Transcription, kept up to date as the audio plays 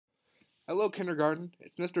Hello, kindergarten.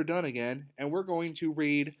 It's Mr. Dunn again, and we're going to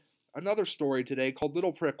read another story today called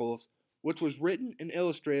Little Prickles, which was written and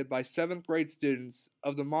illustrated by 7th grade students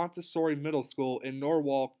of the Montessori Middle School in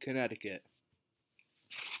Norwalk, Connecticut.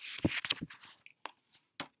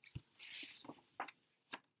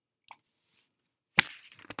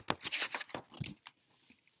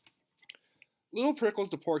 Little Prickles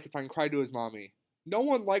the porcupine cried to his mommy, "No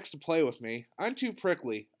one likes to play with me. I'm too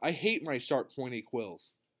prickly. I hate my sharp, pointy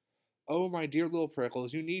quills." "Oh, my dear little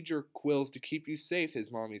Prickles, you need your quills to keep you safe,"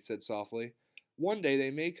 his mommy said softly. "One day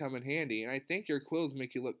they may come in handy, and I think your quills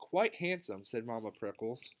make you look quite handsome," said Mama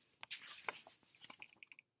Prickles.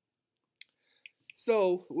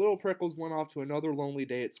 So, little Prickles went off to another lonely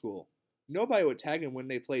day at school. Nobody would tag him when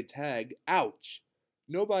they played tag. Ouch!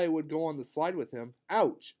 Nobody would go on the slide with him.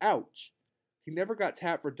 Ouch! Ouch! He never got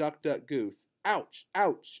tapped for duck, duck, goose. Ouch!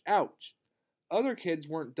 Ouch! Ouch! Other kids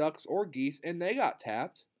weren't ducks or geese, and they got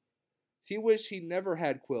tapped. He wished he never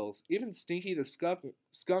had quills. Even Stinky the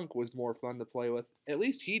skunk was more fun to play with. At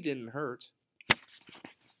least he didn't hurt.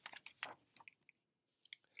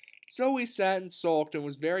 So he sat and sulked and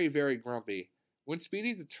was very, very grumpy. When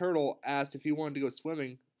Speedy the turtle asked if he wanted to go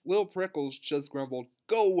swimming, Little Prickles just grumbled,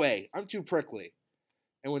 "Go away, I'm too prickly."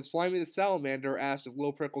 And when Slimy the salamander asked if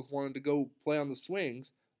Little Prickles wanted to go play on the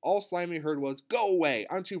swings, all Slimy heard was, "Go away,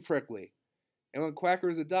 I'm too prickly." And when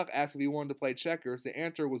Quackers the duck asked if he wanted to play checkers, the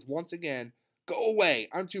answer was once again, "Go away,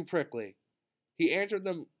 I'm too prickly." He answered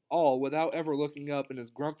them all without ever looking up in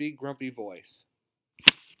his grumpy, grumpy voice.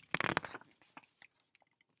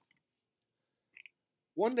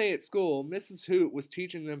 One day at school, Mrs. Hoot was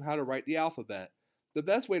teaching them how to write the alphabet. "The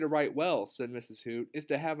best way to write well," said Mrs. Hoot, "is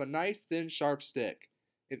to have a nice, thin, sharp stick.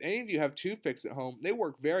 If any of you have toothpicks at home, they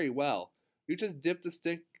work very well. You just dip the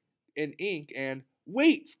stick in ink and—"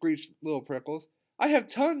 "Wait!" screeched Little Prickles. "I have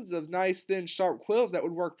tons of nice, thin, sharp quills that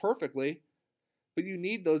would work perfectly." "But you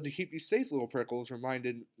need those to keep you safe, Little Prickles,"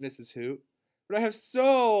 reminded Mrs. Hoot. "But I have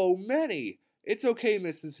so many." "It's okay,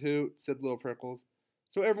 Mrs. Hoot," said Little Prickles.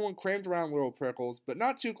 So everyone crammed around Little Prickles, but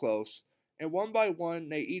not too close, and one by one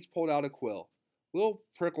they each pulled out a quill. Little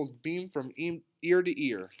Prickles beamed from ear to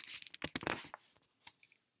ear.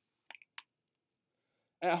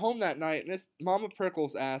 At home that night, Miss Mama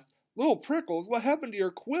Prickles asked, "Little Prickles, what happened to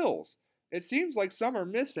your quills? It seems like some are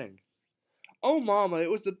missing." "Oh, Mama, it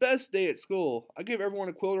was the best day at school. I gave everyone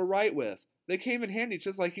a quill to write with. They came in handy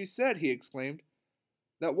just like you said," he exclaimed.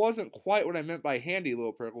 "That wasn't quite what I meant by handy,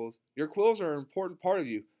 Little Prickles. Your quills are an important part of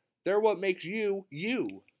you. They're what makes you,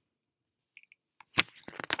 you."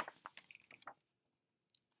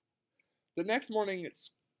 The next morning at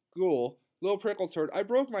school, Little Prickles heard, "I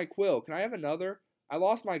broke my quill. Can I have another? I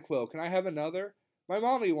lost my quill. Can I have another? My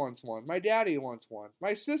mommy wants one. My daddy wants one.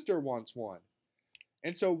 My sister wants one."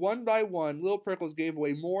 And so one by one, Little Prickles gave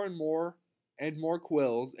away more and more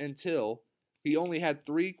quills until he only had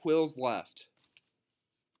 3 quills left.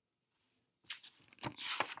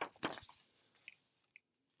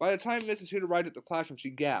 By the time Mrs. Hoot arrived at the classroom,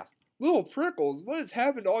 she gasped. "Little Prickles, what has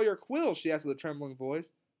happened to all your quills?" she asked with a trembling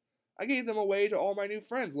voice. "I gave them away to all my new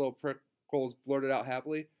friends," Little Prickles blurted out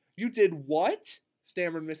happily. "You did what?"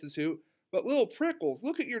 stammered Mrs. Hoot. "But Little Prickles,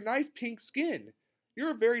 look at your nice pink skin.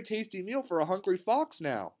 You're a very tasty meal for a hungry fox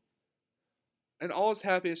now." In all his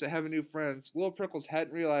happiness at having new friends, Little Prickles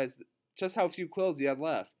hadn't realized just how few quills he had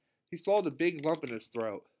left. He swallowed a big lump in his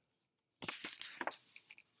throat.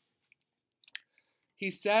 He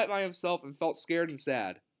sat by himself and felt scared and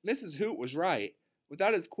sad. Mrs. Hoot was right.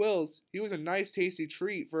 Without his quills, he was a nice tasty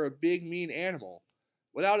treat for a big mean animal.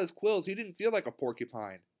 Without his quills, he didn't feel like a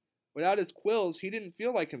porcupine. Without his quills, he didn't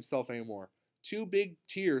feel like himself anymore. 2 big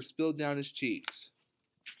tears spilled down his cheeks.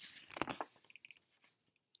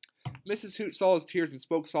 Mrs. Hoot saw his tears and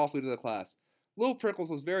spoke softly to the class. Little Prickles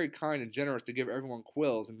was very kind and generous to give everyone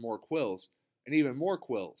quills and even more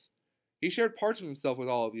quills. He shared parts of himself with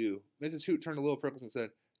all of you. Mrs. Hoot turned to Little Prickles and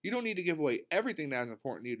said, "You don't need to give away everything that is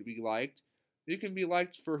important to you to be liked. You can be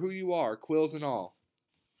liked for who you are, quills and all."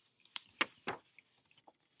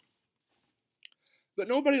 "But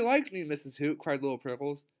nobody likes me, Mrs. Hoot," cried Little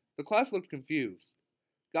Prickles. The class looked confused.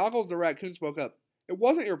 Goggles the raccoon spoke up. "It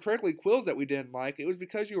wasn't your prickly quills that we didn't like. It was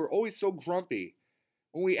because you were always so grumpy.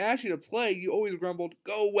 When we asked you to play, you always grumbled,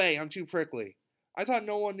 'Go away, I'm too prickly.' I thought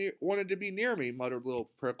no one wanted to be near me," muttered Little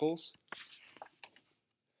Prickles.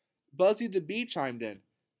 Buzzy the bee chimed in.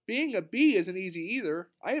 "Being a bee isn't easy either.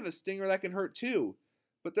 I have a stinger that can hurt too.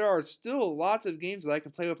 But there are still lots of games that I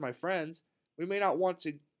can play with my friends. We may not want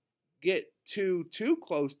to get too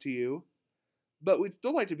close to you, but we'd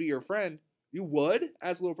still like to be your friend." "You would?"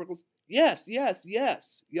 asked Little Prickles. "Yes, yes,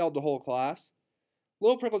 yes," yelled the whole class.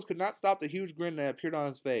 Little Prickles could not stop the huge grin that appeared on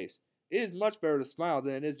his face. It is much better to smile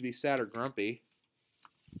than it is to be sad or grumpy.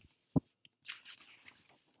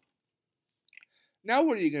 Now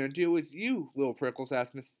what are you going to do with you, little Prickles?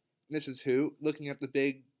 Asked Mrs. Hoot, looking at the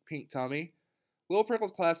big pink tummy. Little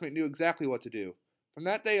Prickles' classmate knew exactly what to do. From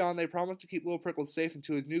that day on, they promised to keep Little Prickles safe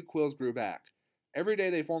until his new quills grew back. Every day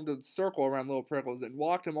they formed a circle around Little Prickles and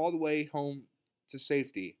walked him all the way home to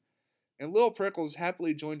safety. And Little Prickles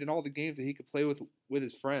happily joined in all the games that he could play with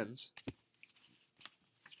his friends.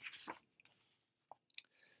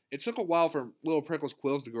 It took a while for Little Prickles'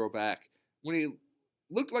 quills to grow back. When he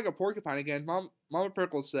looked like a porcupine again, Mama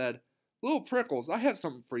Prickles said, "Little Prickles, I have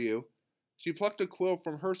something for you." She plucked a quill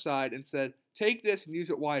from her side and said, "Take this and use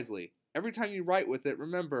it wisely. Every time you write with it,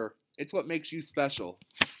 remember, it's what makes you special."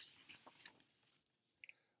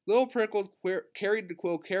 Little Prickles carried the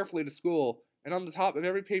quill carefully to school, and on the top of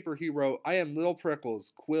every paper he wrote, "I am Little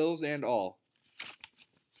Prickles, quills and all."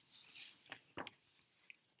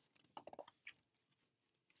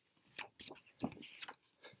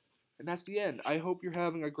 And that's the end. I hope you're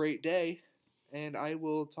having a great day, and I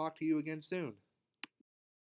will talk to you again soon.